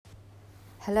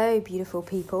Hello, beautiful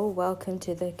people. Welcome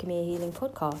to the Camille Healing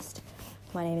Podcast.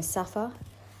 My name is Safa,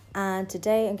 and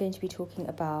today I'm going to be talking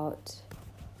about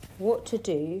what to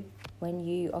do when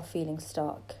you are feeling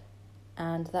stuck.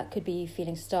 And that could be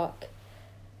feeling stuck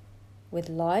with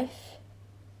life.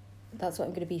 That's what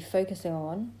I'm going to be focusing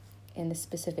on in this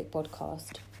specific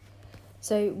podcast.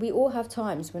 So we all have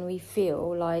times when we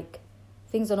feel like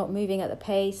things are not moving at the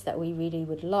pace that we really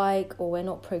would like, or we're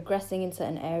not progressing in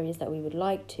certain areas that we would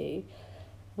like to.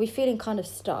 We're feeling kind of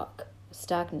stuck,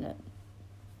 stagnant.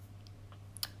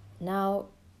 Now,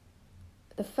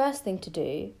 the first thing to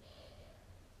do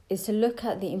is to look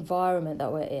at the environment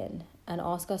that we're in and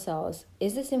ask ourselves,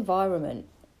 is this environment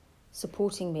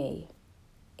supporting me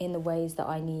in the ways that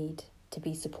I need to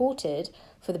be supported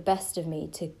for the best of me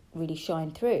to really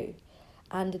shine through?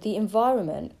 And the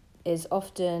environment is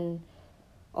often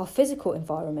our physical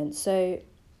environment. So,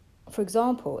 for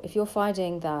example, if you're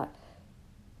finding that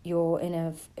you're in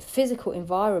a physical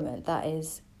environment that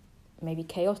is maybe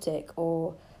chaotic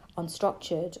or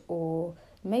unstructured, or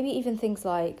maybe even things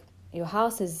like your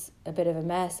house is a bit of a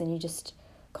mess and you just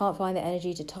can't find the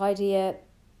energy to tidy it,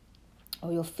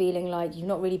 or you're feeling like you've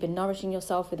not really been nourishing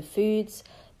yourself with the foods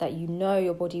that you know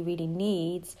your body really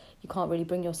needs, you can't really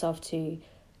bring yourself to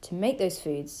make those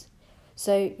foods.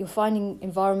 So you're finding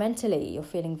environmentally you're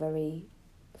feeling very,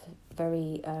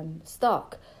 very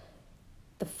stuck.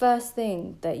 The first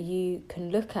thing that you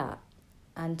can look at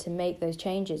and to make those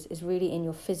changes is really in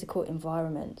your physical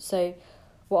environment. So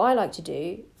what I like to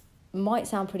do might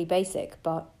sound pretty basic,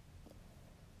 but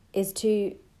is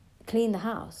to clean the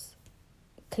house,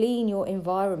 clean your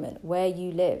environment where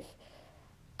you live,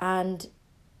 and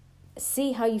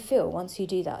see how you feel once you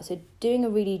do that. So doing a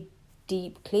really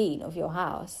deep clean of your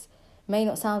house may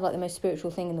not sound like the most spiritual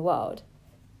thing in the world,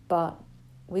 but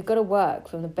we've got to work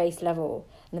from the base level,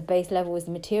 and the base level is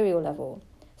the material level.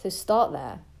 So start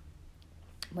there.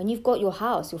 When you've got your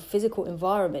house, your physical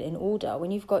environment in order,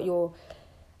 when you've got your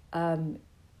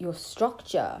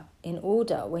structure in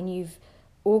order, when you've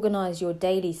organized your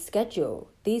daily schedule,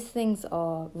 these things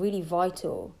are really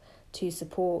vital to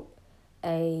support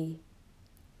a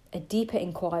deeper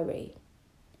inquiry.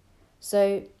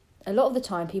 So a lot of the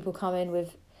time people come in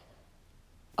with,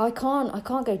 I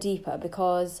can't go deeper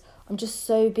because I'm just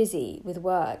so busy with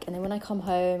work, and then when I come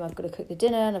home I've got to cook the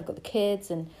dinner and I've got the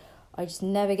kids, and I just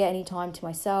never get any time to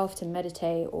myself to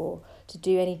meditate or to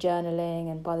do any journaling,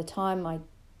 and by the time I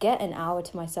get an hour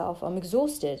to myself I'm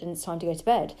exhausted and it's time to go to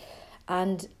bed.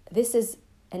 And this is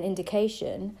an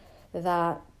indication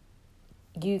that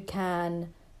you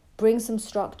can bring some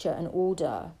structure and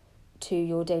order to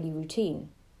your daily routine,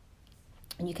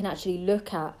 and you can actually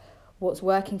look at what's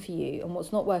working for you and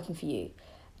what's not working for you.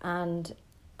 And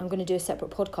I'm going to do a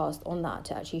separate podcast on that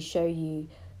to actually show you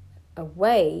a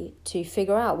way to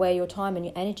figure out where your time and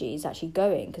your energy is actually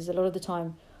going, because a lot of the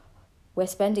time we're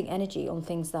spending energy on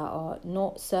things that are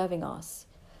not serving us.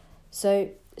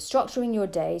 So structuring your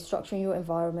day, structuring your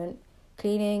environment,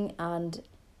 cleaning and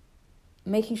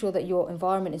making sure that your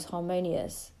environment is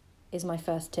harmonious is my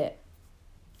first tip.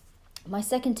 My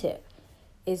second tip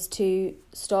is to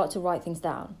start to write things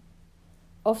down.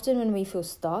 Often when we feel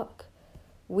stuck,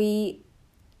 we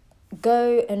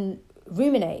go and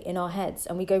ruminate in our heads,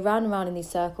 and we go round and round in these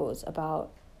circles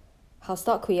about how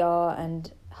stuck we are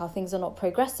and how things are not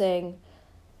progressing.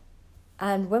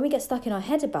 And when we get stuck in our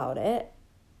head about it,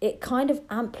 it kind of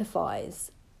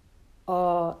amplifies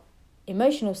our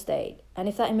emotional state. And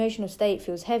if that emotional state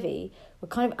feels heavy, we're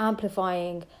kind of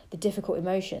amplifying the difficult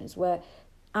emotions. We're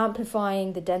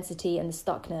amplifying the density and the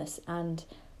stuckness, and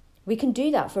we can do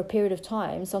that for a period of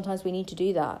time. Sometimes we need to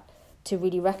do that to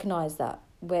really recognize that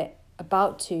we're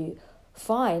about to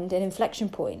find an inflection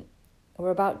point. We're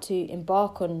about to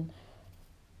embark on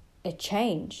a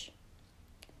change.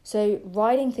 So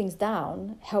writing things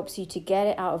down helps you to get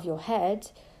it out of your head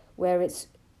where it's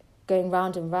going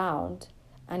round and round,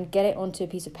 and get it onto a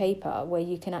piece of paper where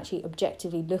you can actually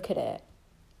objectively look at it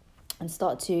and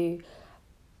start to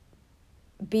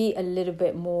be a little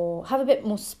bit more, have a bit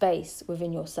more space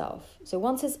within yourself. So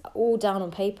once it's all down on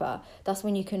paper, that's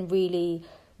when you can really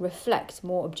reflect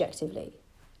more objectively.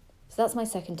 So that's my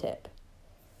second tip.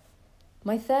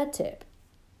 My third tip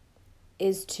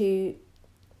is to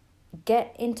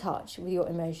get in touch with your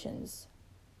emotions.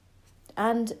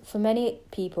 And for many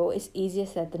people, it's easier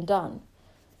said than done.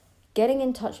 Getting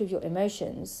in touch with your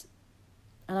emotions,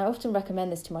 and I often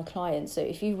recommend this to my clients, so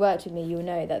if you've worked with me, you'll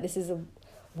know that this is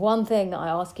one thing that I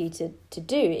ask you to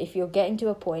do. If you're getting to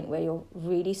a point where you're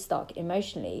really stuck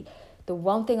emotionally, the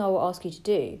one thing I will ask you to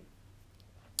do,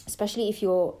 especially if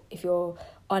you're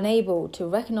unable to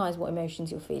recognize what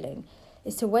emotions you're feeling,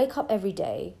 is to wake up every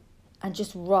day and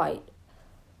just write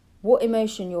what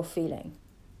emotion you're feeling.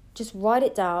 Just write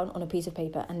it down on a piece of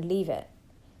paper and leave it.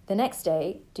 The next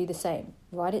day, do the same.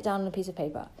 Write it down on a piece of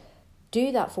paper.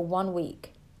 Do that for 1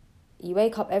 week. You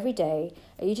wake up every day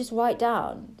and you just write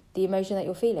down the emotion that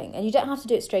you're feeling. And you don't have to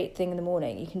do it straight thing in the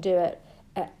morning. You can do it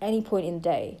at any point in the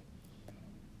day.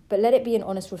 But let it be an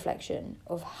honest reflection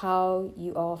of how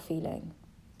you are feeling.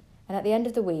 And at the end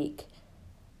of the week,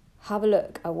 have a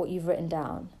look at what you've written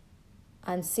down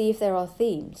and see if there are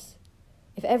themes.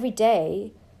 If every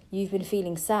day you've been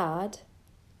feeling sad,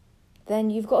 then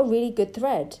you've got a really good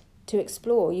thread to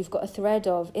explore. You've got a thread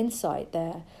of insight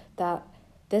there, that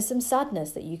there's some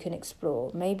sadness that you can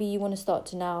explore. Maybe you want to start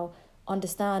to now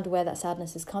understand where that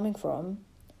sadness is coming from,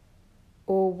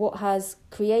 or what has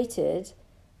created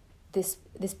this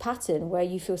pattern where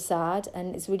you feel sad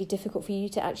and it's really difficult for you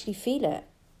to actually feel it.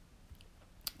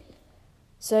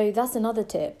 So that's another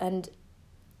tip. And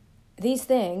these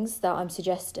things that I'm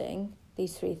suggesting,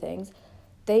 these 3 things,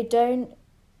 they don't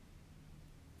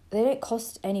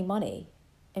cost any money.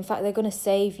 In fact, they're going to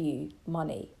save you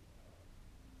money.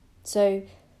 So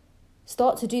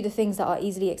start to do the things that are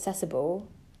easily accessible,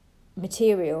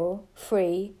 material,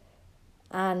 free,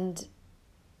 and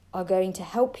are going to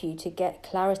help you to get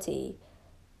clarity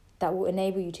that will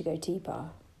enable you to go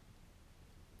deeper.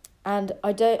 And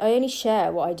I only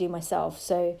share what I do myself.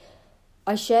 So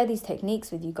I share these techniques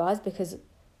with you guys because,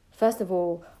 first of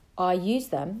all, I use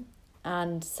them,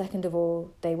 and second of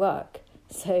all, they work.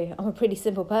 So I'm a pretty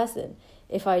simple person.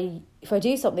 If I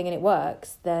do something and it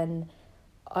works, then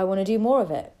I want to do more of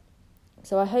it.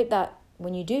 So I hope that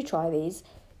when you do try these,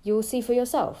 you'll see for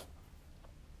yourself.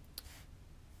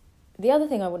 The other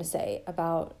thing I want to say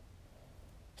about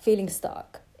feeling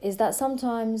stuck is that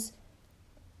sometimes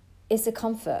it's a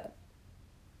comfort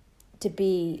to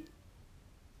be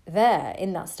there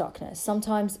in that stuckness.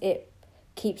 Sometimes it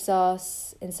keeps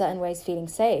us in certain ways feeling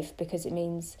safe because it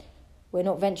means we're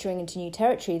not venturing into new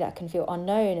territory that can feel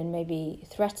unknown and maybe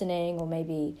threatening or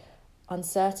maybe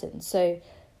uncertain. So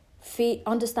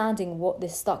understanding what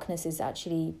this stuckness is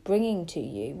actually bringing to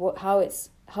you, how it's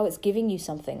giving you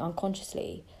something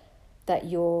unconsciously that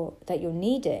you're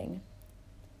needing,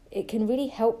 it can really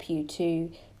help you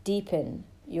to deepen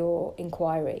your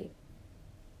inquiry.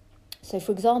 So,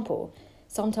 for example,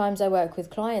 sometimes I work with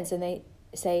clients and they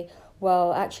say,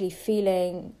 well, actually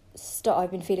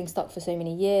I've been feeling stuck for so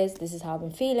many years. This is how I've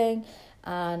been feeling.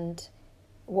 And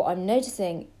what I'm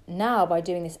noticing now by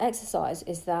doing this exercise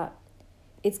is that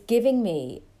it's giving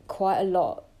me quite a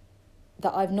lot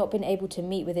that I've not been able to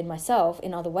meet within myself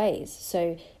in other ways.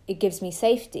 So it gives me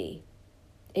safety.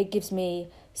 It gives me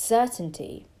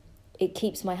certainty. It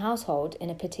keeps my household in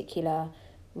a particular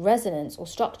resonance or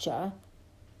structure.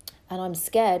 And I'm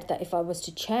scared that if I was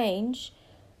to change,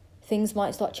 things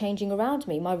might start changing around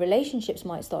me. My relationships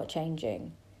might start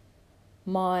changing.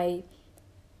 My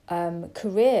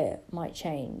career might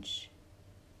change.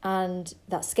 And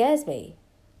that scares me.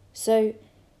 So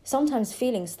sometimes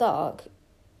feeling stuck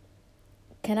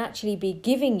can actually be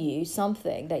giving you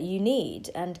something that you need.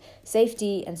 And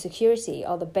safety and security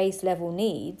are the base level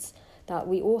needs that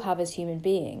we all have as human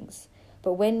beings.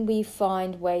 But when we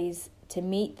find ways to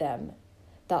meet them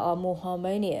that are more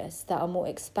harmonious, that are more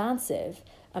expansive,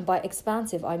 and by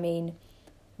expansive I mean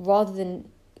rather than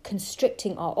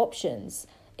constricting our options,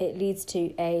 it leads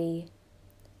to a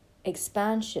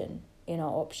expansion in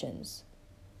our options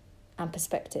and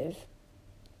perspective.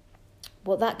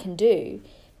 What that can do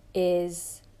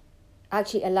is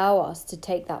actually allow us to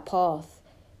take that path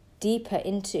deeper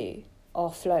into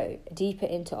our flow, deeper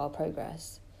into our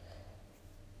progress.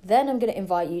 Then I'm going to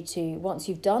invite you to, once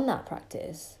you've done that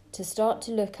practice, to start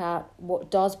to look at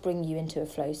what does bring you into a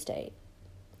flow state.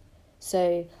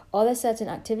 So are there certain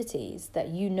activities that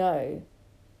you know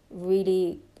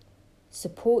really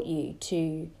support you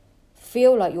to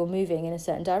feel like you're moving in a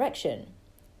certain direction?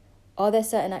 Are there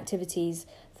certain activities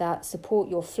that support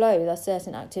your flow? There are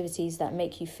certain activities that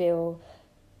make you feel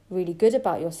really good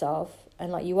about yourself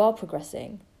and like you are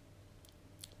progressing.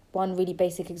 One really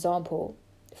basic example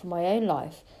from my own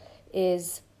life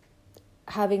is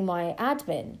having my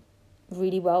admin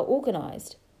really well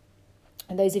organized.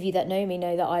 And those of you that know me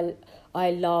know that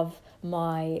I love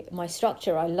my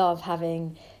structure. I love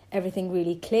having everything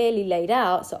really clearly laid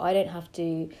out so I don't have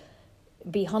to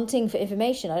be hunting for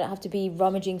information. I don't have to be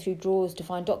rummaging through drawers to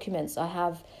find documents. I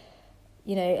have,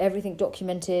 everything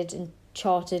documented and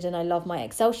charted, and I love my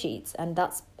Excel sheets. And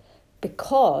that's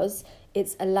because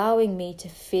it's allowing me to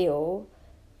feel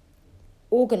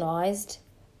organized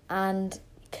and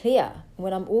clear.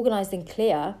 When I'm organized and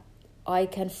clear, I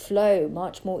can flow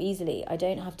much more easily. I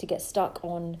don't have to get stuck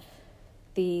on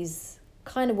these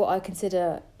kind of what I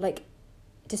consider like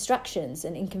distractions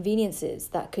and inconveniences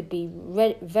that could be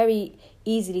very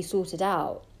easily sorted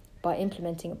out by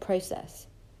implementing a process.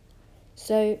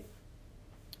 So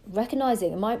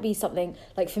recognizing it might be something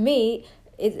like, for me,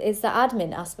 it's the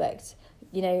admin aspect,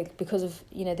 because of,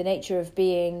 the nature of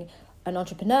being an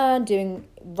entrepreneur,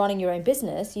 running your own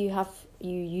business.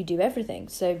 You do everything.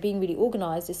 So being really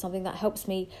organized is something that helps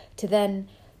me to then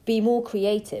be more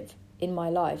creative in my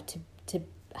life, to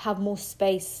have more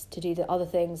space to do the other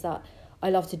things that I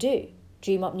love to do,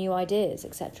 dream up new ideas,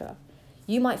 etc.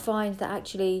 You might find that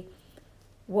actually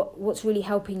what's really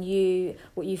helping you,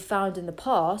 what you've found in the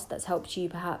past that's helped you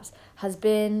perhaps, has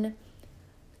been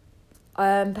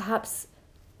perhaps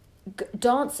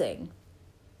dancing.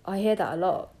 I hear that a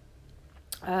lot.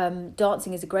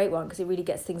 Dancing is a great one because it really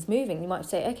gets things moving. You might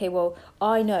say, okay, well,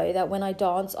 I know that when I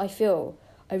dance, I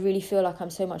really feel like I'm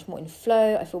so much more in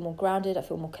flow. I feel more grounded. I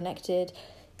feel more connected.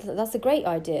 That's a great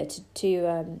idea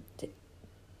to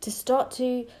start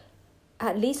to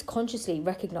at least consciously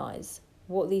recognize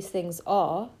what these things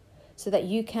are, so that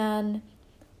you can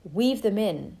weave them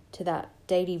in to that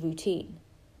daily routine.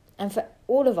 And for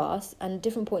all of us, and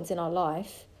different points in our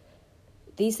life,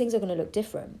 these things are going to look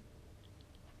different.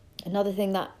 Another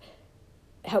thing that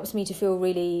helps me to feel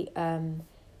really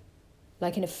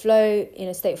like in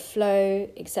a state of flow,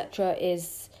 etc.,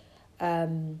 is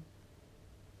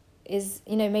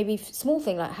maybe small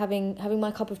thing like having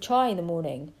my cup of chai in the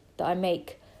morning that I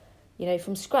make,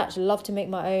 from scratch. I love to make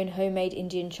my own homemade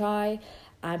Indian chai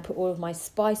and put all of my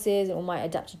spices and all my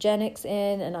adaptogenics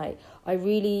in, and I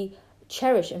really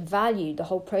cherish and value the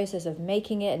whole process of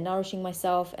making it and nourishing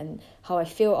myself and how I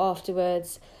feel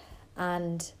afterwards.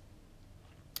 And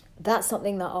that's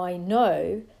something that I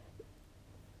know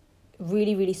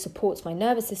really, really supports my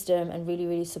nervous system and really,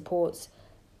 really supports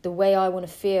the way I want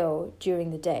to feel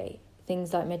during the day.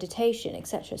 Things like meditation,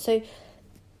 etc. So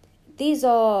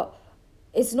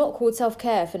it's not called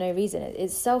self-care for no reason.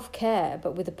 It's self-care,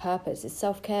 but with a purpose. It's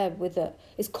self-care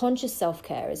it's conscious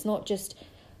self-care. It's not just,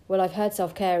 well, I've heard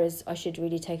self-care is I should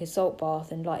really take a salt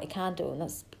bath and light a candle, and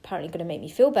that's apparently going to make me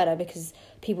feel better because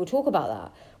people talk about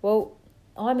that. Well,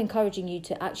 I'm encouraging you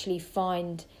to actually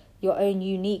find your own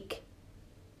unique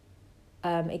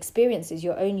experiences,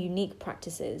 your own unique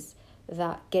practices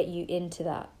that get you into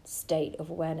that state of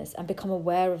awareness and become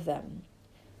aware of them.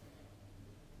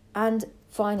 And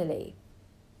finally,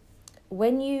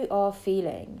 when you are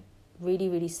feeling really,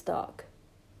 really stuck,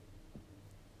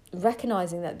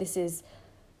 recognizing that this is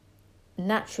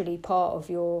naturally part of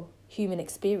your human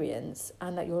experience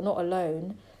and that you're not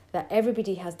alone, that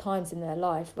everybody has times in their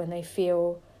life when they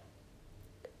feel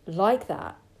like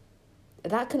that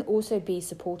can also be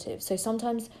supportive. So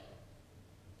sometimes,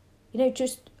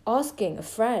 just asking a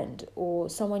friend or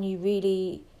someone you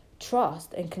really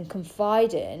trust and can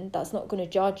confide in, that's not going to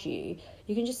judge you.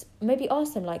 You can just maybe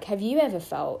ask them, like, have you ever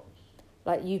felt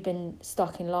like you've been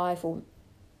stuck in life, or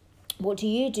what do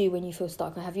you do when you feel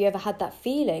stuck, or have you ever had that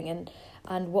feeling,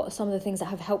 and what are some of the things that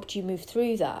have helped you move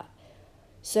through that?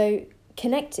 So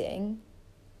connecting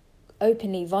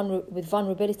openly with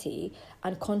vulnerability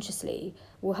and consciously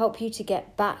will help you to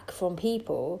get back from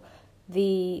people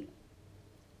the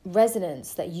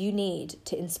resonance that you need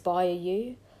to inspire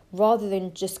you, rather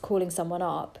than just calling someone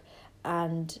up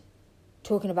and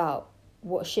talking about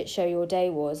what a shit show your day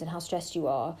was and how stressed you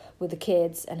are with the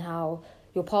kids and how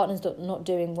your partner's not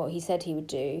doing what he said he would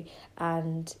do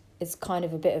and it's kind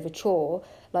of a bit of a chore.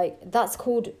 Like, that's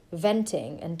called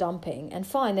venting and dumping. And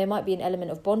fine, there might be an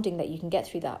element of bonding that you can get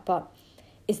through that, but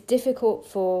it's difficult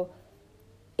for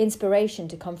inspiration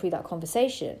to come through that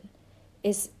conversation.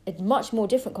 It's a much more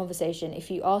different conversation if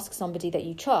you ask somebody that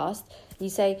you trust. You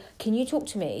say, can you talk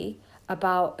to me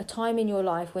about a time in your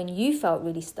life when you felt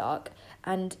really stuck,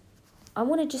 and I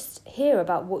want to just hear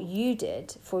about what you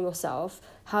did for yourself,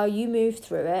 how you moved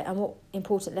through it, and what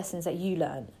important lessons that you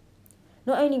learned.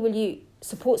 Not only will you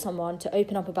support someone to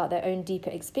open up about their own deeper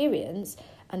experience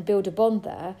and build a bond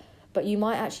there, but you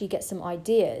might actually get some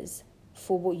ideas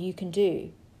for what you can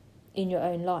do in your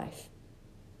own life.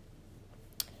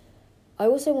 I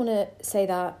also want to say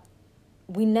that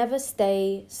we never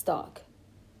stay stuck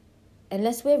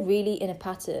unless we're really in a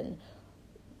pattern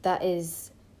that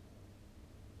is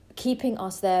keeping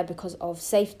us there because of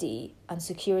safety and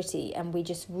security, and we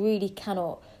just really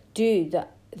cannot do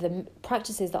the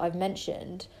practices that I've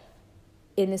mentioned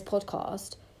in this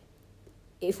podcast.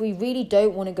 If we really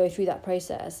don't want to go through that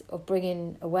process of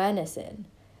bringing awareness in,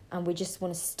 and we just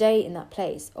want to stay in that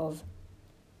place of,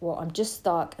 well, I'm just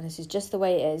stuck and this is just the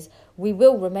way it is, we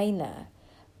will remain there.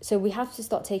 So we have to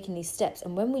start taking these steps.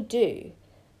 And when we do,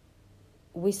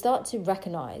 we start to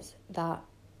recognize that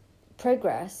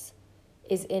progress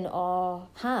is in our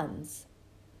hands.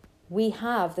 We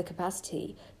have the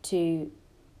capacity to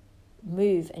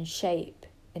move and shape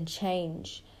and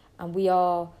change, and we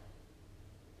are,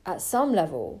 at some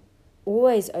level,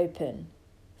 always open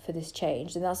for this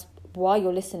change. And that's why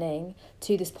you're listening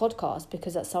to this podcast,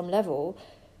 because at some level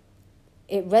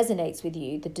it resonates with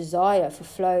you, the desire for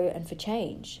flow and for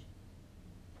change.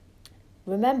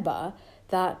 Remember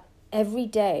that every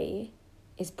day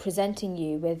is presenting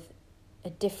you with a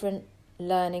different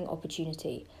learning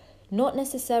opportunity, not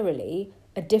necessarily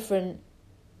a different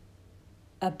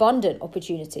abundant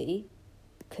opportunity,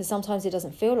 because sometimes it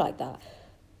doesn't feel like that.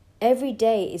 Every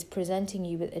day is presenting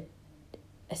you with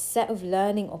a set of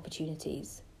learning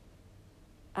opportunities.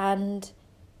 And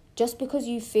just because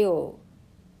you feel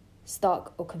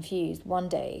stuck or confused one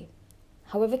day,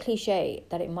 however cliche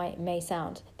that it may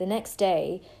sound, the next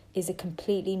day is a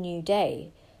completely new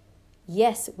day.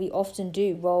 Yes, we often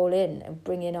do roll in and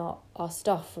bring in our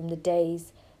stuff from the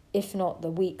days, if not the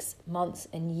weeks, months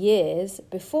and years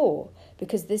before,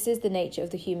 because this is the nature of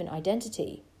the human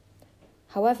identity.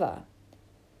 However,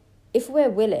 if we're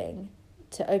willing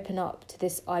to open up to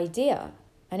this idea,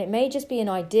 and it may just be an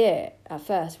idea at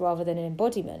first rather than an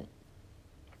embodiment,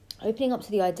 opening up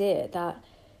to the idea that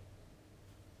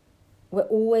we're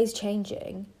always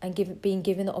changing and being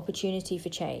given the opportunity for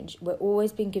change. We're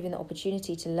always being given the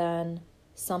opportunity to learn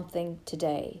something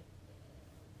today.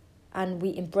 And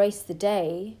we embrace the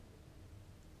day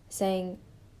saying,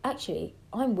 actually,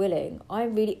 I'm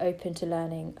really open to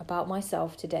learning about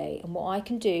myself today and what I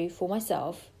can do for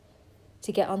myself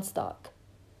to get unstuck.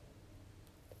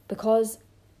 Because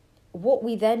what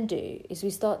we then do is we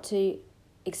start to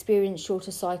experience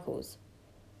shorter cycles.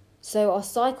 So our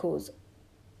cycles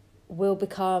will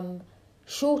become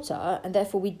shorter, and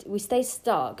therefore we stay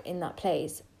stuck in that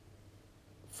place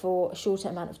for a shorter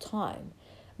amount of time.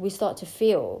 We start to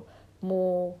feel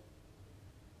more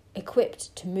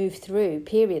equipped to move through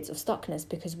periods of stuckness,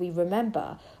 because we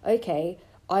remember, okay,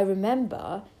 I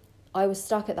was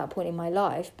stuck at that point in my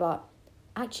life, but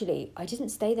actually I didn't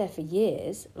stay there for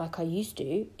years like I used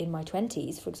to in my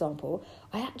 20s, for example.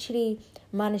 I actually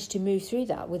managed to move through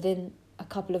that within a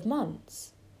couple of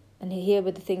months, and here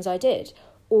were the things I did.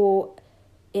 Or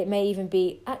it may even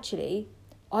be, actually,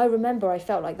 I remember I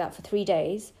felt like that for 3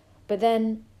 days, but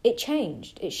then it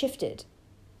changed, it shifted.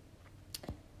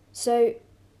 So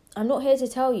I'm not here to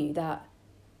tell you that,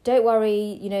 don't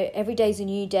worry, every day's a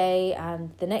new day,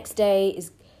 and the next day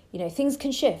is, things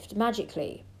can shift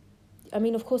magically. I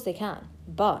mean, of course they can,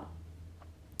 but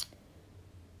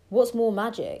what's more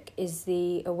magic is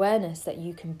the awareness that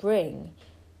you can bring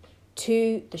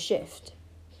to the shift.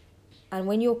 And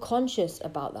when you're conscious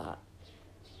about that,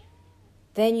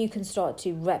 then you can start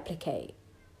to replicate.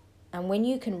 And when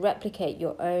you can replicate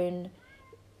your own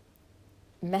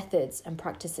methods and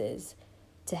practices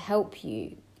to help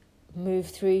you move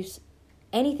through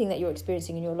anything that you're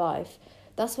experiencing in your life,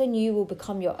 that's when you will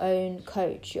become your own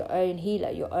coach, your own healer,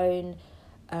 your own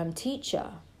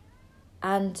teacher.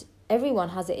 And everyone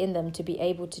has it in them to be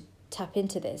able to tap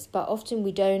into this. But often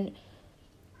we don't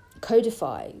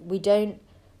codify, we don't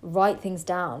write things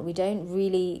down, we don't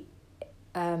really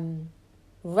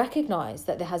recognize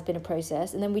that there has been a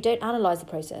process, and then we don't analyze the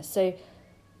process. So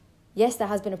yes, there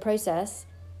has been a process.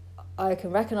 I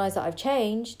can recognize that I've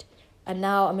changed and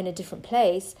now I'm in a different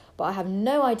place, but I have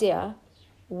no idea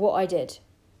what I did.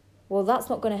 Well, that's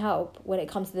not going to help when it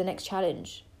comes to the next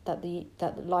challenge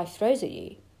that life throws at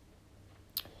you.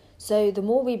 So the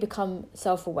more we become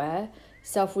self-aware,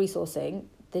 self-resourcing,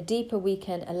 the deeper we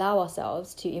can allow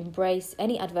ourselves to embrace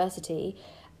any adversity,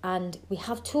 and we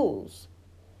have tools.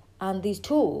 And these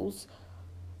tools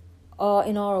are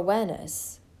in our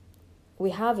awareness. We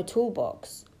have a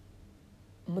toolbox.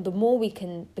 The more we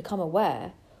can become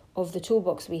aware of the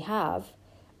toolbox we have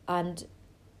and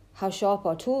how sharp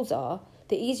our tools are,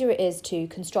 the easier it is to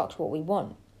construct what we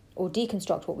want or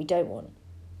deconstruct what we don't want.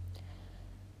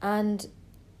 And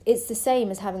it's the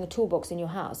same as having a toolbox in your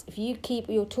house. If you keep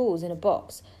your tools in a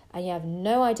box and you have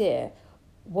no idea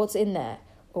what's in there,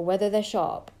 or whether they're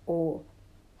sharp, or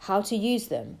how to use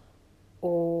them,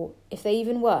 or if they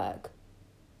even work,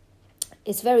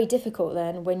 it's very difficult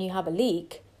then when you have a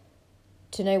leak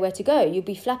to know where to go. You'll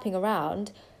be flapping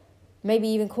around, maybe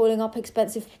even calling up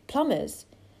expensive plumbers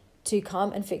to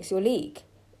come and fix your leak.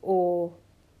 Or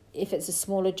if it's a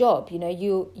smaller job,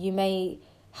 you may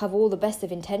have all the best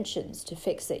of intentions to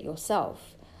fix it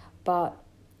yourself, but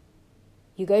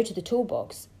you go to the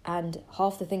toolbox and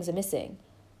half the things are missing.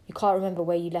 You can't remember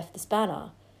where you left the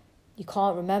spanner. You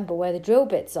can't remember where the drill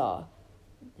bits are.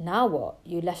 Now what?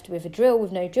 You're left with a drill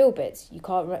with no drill bits. You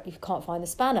can't find the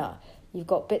spanner. You've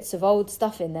got bits of old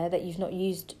stuff in there that you've not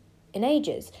used in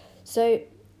ages. So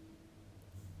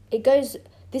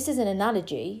this is an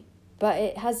analogy, but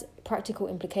it has practical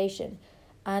implication.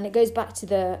 And it goes back to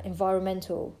the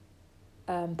environmental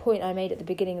point I made at the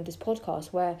beginning of this podcast,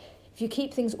 where if you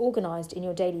keep things organized in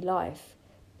your daily life,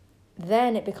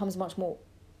 then it becomes much more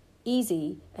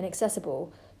easy and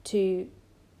accessible to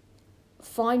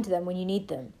find them when you need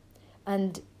them.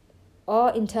 And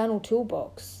our internal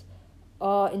toolbox,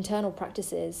 our internal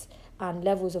practices and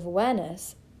levels of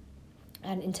awareness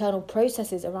and internal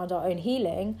processes around our own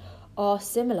healing are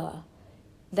similar.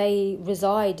 They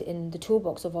reside in the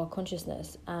toolbox of our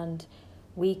consciousness, and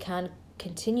we can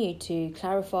continue to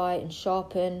clarify and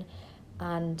sharpen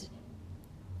and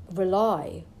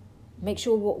make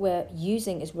sure what we're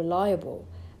using is reliable.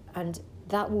 And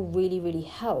that will really, really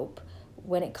help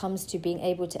when it comes to being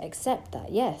able to accept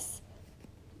that, yes,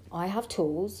 I have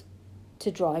tools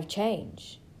to drive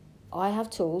change. I have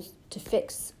tools to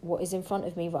fix what is in front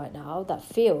of me right now that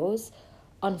feels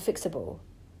unfixable.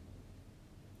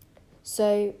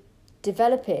 So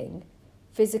developing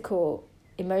physical,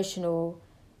 emotional,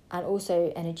 and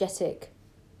also energetic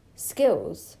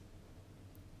skills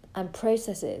and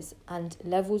processes and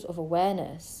levels of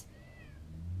awareness,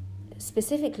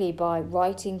 specifically by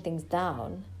writing things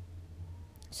down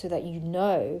so that you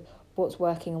know what's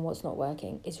working and what's not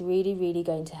working, is really, really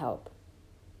going to help.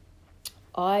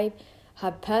 I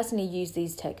have personally used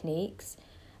these techniques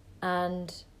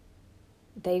and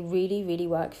they really, really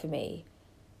work for me.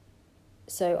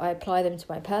 So I apply them to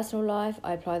my personal life,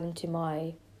 I apply them to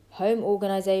my home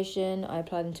organization, I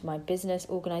apply them to my business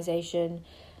organization,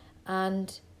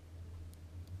 and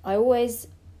I always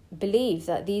believe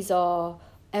that these are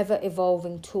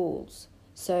ever-evolving tools.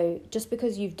 So just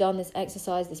because you've done this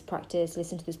exercise, this practice,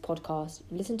 listen to this podcast,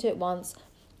 listen to it once,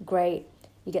 great,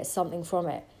 you get something from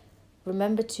it.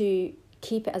 Remember to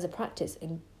keep it as a practice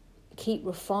and keep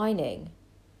refining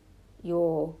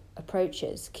your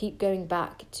approaches. Keep going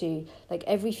back to, like,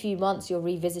 every few months you're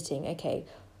revisiting, okay,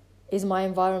 is my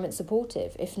environment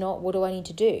supportive? If not, what do I need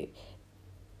to do?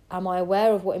 Am I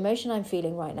aware of what emotion I'm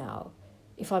feeling right now?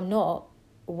 If I'm not,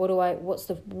 what's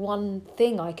the one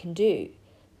thing I can do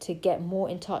to get more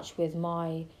in touch with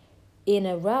my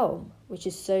inner realm, which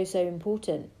is so, so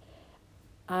important.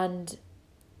 And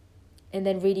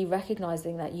then really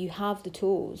recognizing that you have the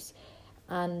tools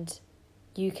and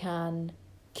you can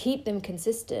keep them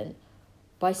consistent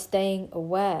by staying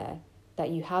aware that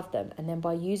you have them, and then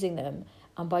by using them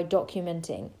and by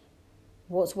documenting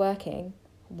what's working,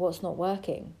 what's not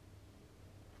working.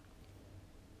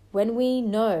 When we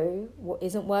know what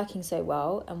isn't working so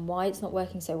well and why it's not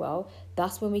working so well,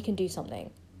 that's when we can do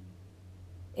something.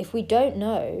 If we don't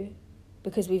know,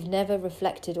 because we've never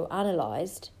reflected or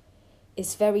analysed,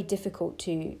 it's very difficult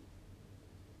to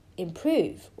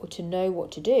improve or to know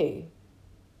what to do.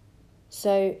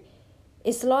 So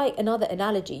it's like another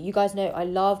analogy. You guys know I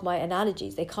love my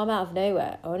analogies. They come out of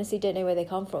nowhere. I honestly don't know where they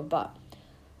come from, but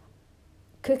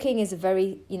cooking is a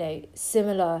very,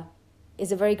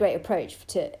 is a very great approach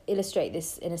to illustrate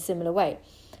this in a similar way.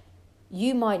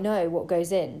 You might know what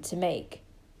goes in to make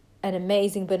an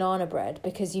amazing banana bread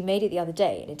because you made it the other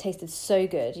day and it tasted so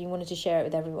good. You wanted to share it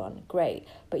with everyone. Great.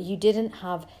 But you didn't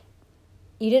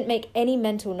make any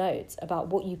mental notes about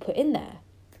what you put in there.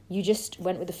 You just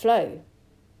went with the flow.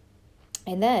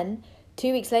 And then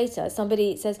 2 weeks later,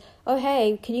 somebody says, oh,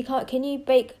 hey, can you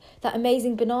bake that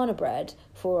amazing banana bread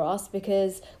for us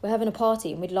because we're having a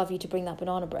party and we'd love you to bring that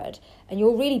banana bread. And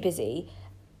you're really busy,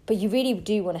 but you really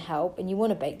do want to help and you want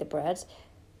to bake the bread.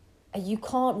 And you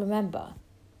can't remember.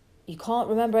 You can't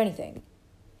remember anything.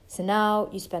 So now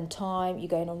you spend time, you're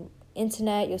going on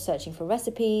internet, you're searching for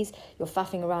recipes, you're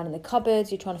faffing around in the cupboards,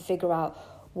 you're trying to figure out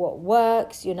what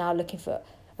works, you're now looking for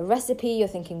a recipe, you're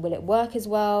thinking, will it work as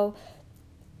well?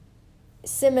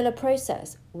 Similar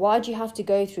process. Why do you have to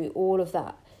go through all of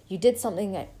that? You did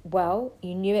something well,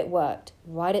 you knew it worked,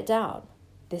 write it down.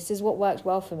 This is what worked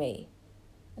well for me.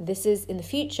 This is, in the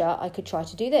future, I could try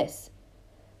to do this.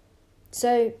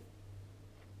 So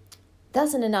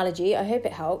that's an analogy. I hope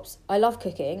it helps. I love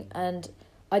cooking and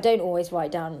I don't always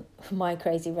write down my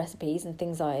crazy recipes and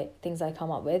things I come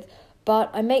up with,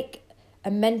 but I make a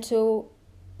mental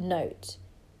note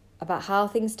about how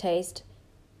things taste,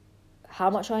 how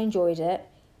much I enjoyed it,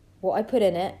 what I put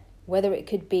in it, whether it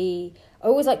could be... I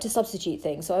always like to substitute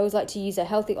things, so I always like to use a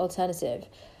healthy alternative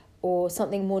or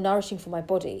something more nourishing for my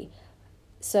body.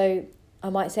 So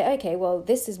I might say, okay, well,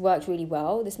 this has worked really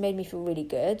well, this made me feel really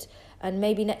good, and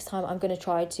maybe next time I'm going to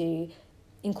try to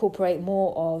incorporate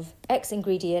more of X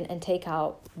ingredient and take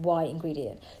out Y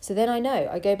ingredient. So then I know,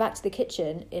 I go back to the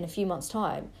kitchen in a few months'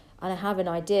 time, and I have an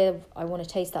idea, I want to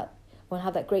taste that, I want to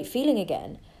have that great feeling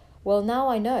again. Well, now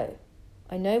I know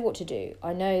what to do.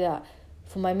 I know that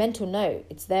for my mental note,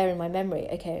 it's there in my memory.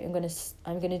 Okay,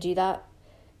 I'm gonna do that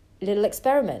little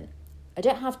experiment. I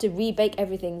don't have to rebake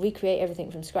everything, recreate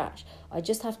everything from scratch. I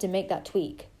just have to make that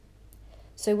tweak.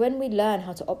 So when we learn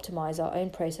how to optimize our own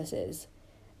processes,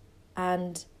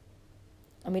 and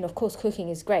I mean, of course, cooking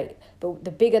is great, but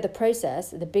the bigger the process,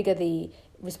 the bigger the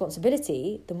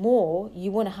responsibility, the more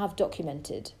you want to have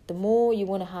documented, the more you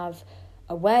want to have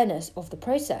awareness of the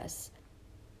process.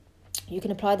 You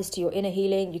can apply this to your inner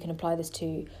healing. You can apply this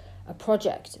to a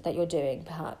project that you're doing,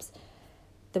 perhaps.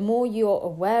 The more you're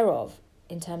aware of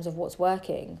in terms of what's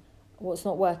working, what's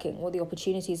not working, what the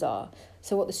opportunities are,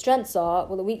 so what the strengths are,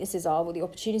 what the weaknesses are, what the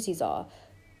opportunities are,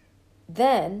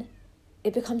 then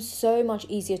it becomes so much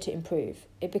easier to improve.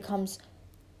 It becomes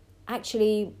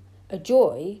actually a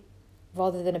joy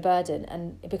rather than a burden,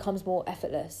 and it becomes more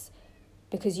effortless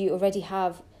because you already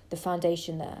have the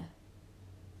foundation there.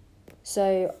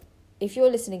 So if you're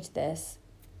listening to this,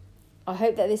 I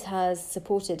hope that this has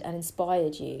supported and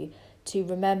inspired you to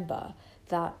remember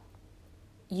that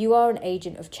you are an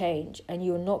agent of change, and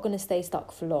you're not going to stay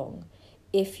stuck for long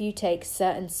if you take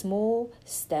certain small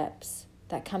steps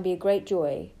that can be a great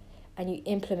joy, and you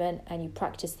implement and you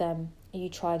practice them and you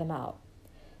try them out.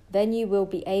 Then you will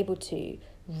be able to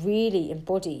really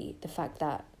embody the fact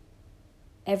that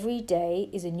every day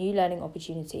is a new learning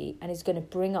opportunity and is going to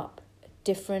bring up a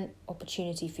different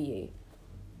opportunity for you.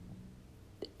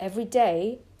 Every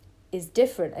day is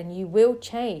different and you will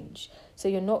change. So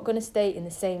you're not going to stay in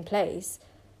the same place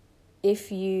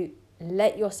if you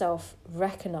let yourself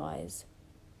recognize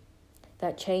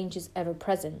that change is ever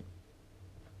present.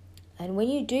 And when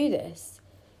you do this,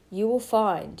 you will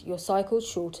find your cycles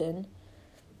shorten,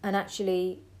 and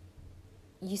actually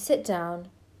you sit down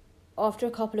after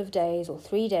a couple of days or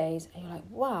 3 days and you're like,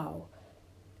 wow,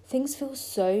 things feel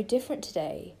so different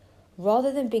today.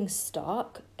 Rather than being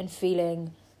stuck and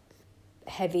feeling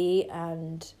heavy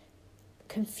and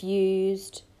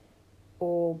confused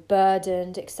or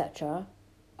burdened, etc.,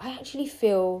 I actually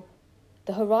feel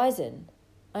the horizon.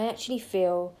 I actually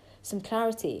feel some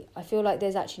clarity. I feel like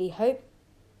there's actually hope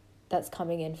that's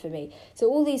coming in for me. So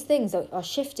all these things are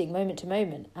shifting moment to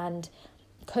moment, and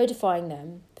codifying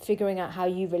them, figuring out how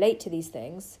you relate to these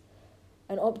things,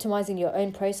 and optimizing your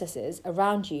own processes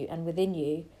around you and within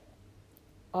you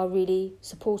are really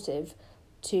supportive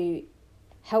to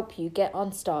help you get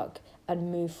unstuck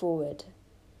and move forward.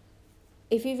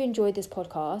 If you've enjoyed this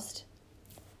podcast,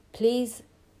 please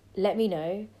let me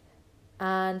know.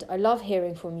 And I love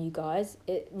hearing from you guys.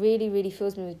 It really, really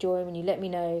fills me with joy when you let me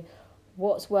know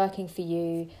what's working for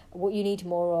you, what you need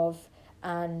more of.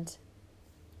 And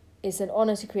it's an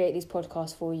honour to create these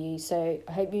podcasts for you. So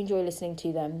I hope you enjoy listening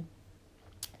to them.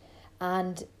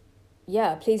 And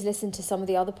yeah, please listen to some of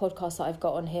the other podcasts that I've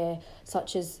got on here,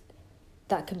 such as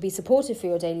that can be supportive for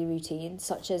your daily routine,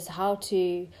 such as how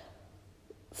to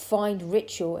find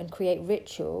ritual and create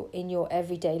ritual in your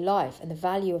everyday life and the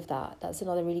value of that. That's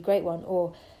another really great one.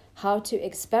 Or how to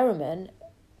experiment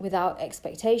without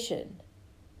expectation.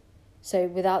 So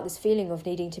without this feeling of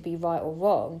needing to be right or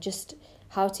wrong, just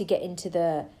how to get into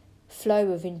the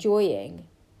flow of enjoying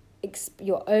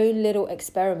your own little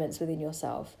experiments within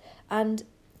yourself. And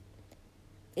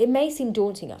it may seem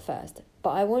daunting at first,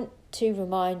 but I want to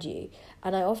remind you,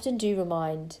 and I often do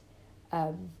remind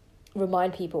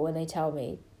people when they tell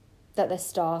me that they're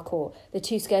stuck or they're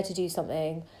too scared to do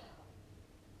something.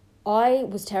 I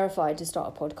was terrified to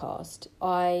start a podcast.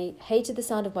 I hated the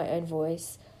sound of my own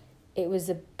voice. It was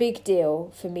a big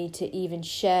deal for me to even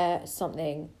share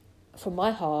something from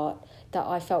my heart that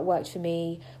I felt worked for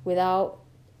me without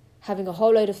having a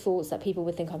whole load of thoughts that people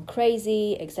would think I'm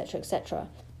crazy, etc., etc.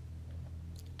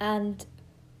 And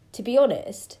to be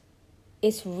honest,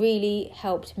 it's really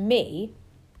helped me,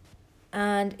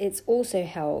 and it's also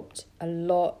helped a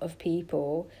lot of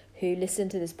people who listen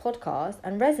to this podcast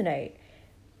and resonate.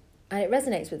 And it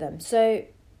resonates with them. So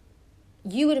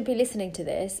you wouldn't be listening to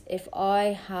this if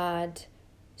I had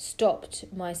stopped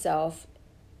myself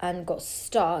and got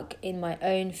stuck in my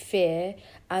own fear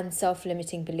and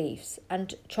self-limiting beliefs.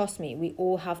 And trust me, we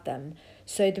all have them.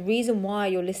 So the reason why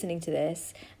you're listening to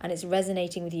this and it's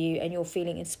resonating with you and you're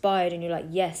feeling inspired and you're like,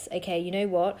 yes, okay, you know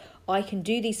what? I can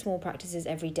do these small practices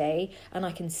every day and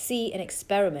I can see and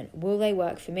experiment. Will they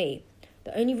work for me?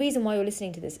 The only reason why you're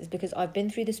listening to this is because I've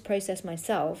been through this process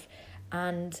myself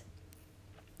and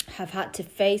have had to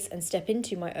face and step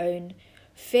into my own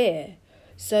fear.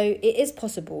 So it is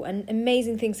possible, and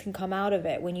amazing things can come out of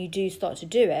it when you do start to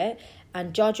do it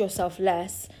and judge yourself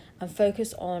less and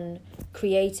focus on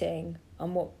creating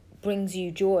and what brings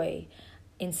you joy,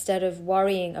 instead of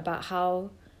worrying about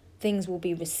how things will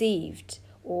be received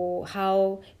or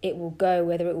how it will go,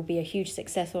 whether it will be a huge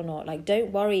success or not. Like,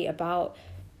 don't worry about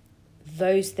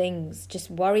those things. Just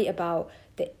worry about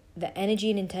the energy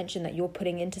and intention that you're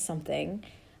putting into something,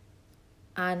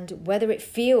 and whether it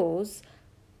feels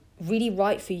really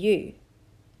right for you.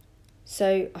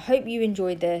 So I hope you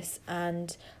enjoyed this,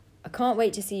 and I can't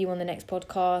wait to see you on the next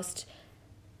podcast.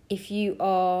 If you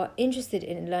are interested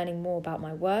in learning more about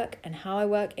my work and how I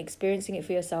work, experiencing it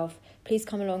for yourself, please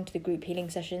come along to the group healing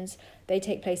sessions. They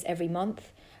take place every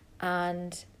month,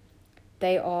 and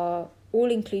they are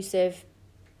all inclusive,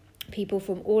 people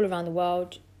from all around the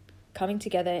world coming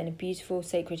together in a beautiful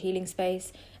sacred healing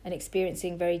space and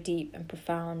experiencing very deep and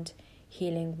profound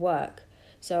healing work.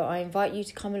 So I invite you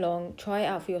to come along, try it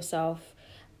out for yourself,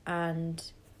 and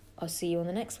I'll see you on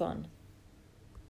the next one.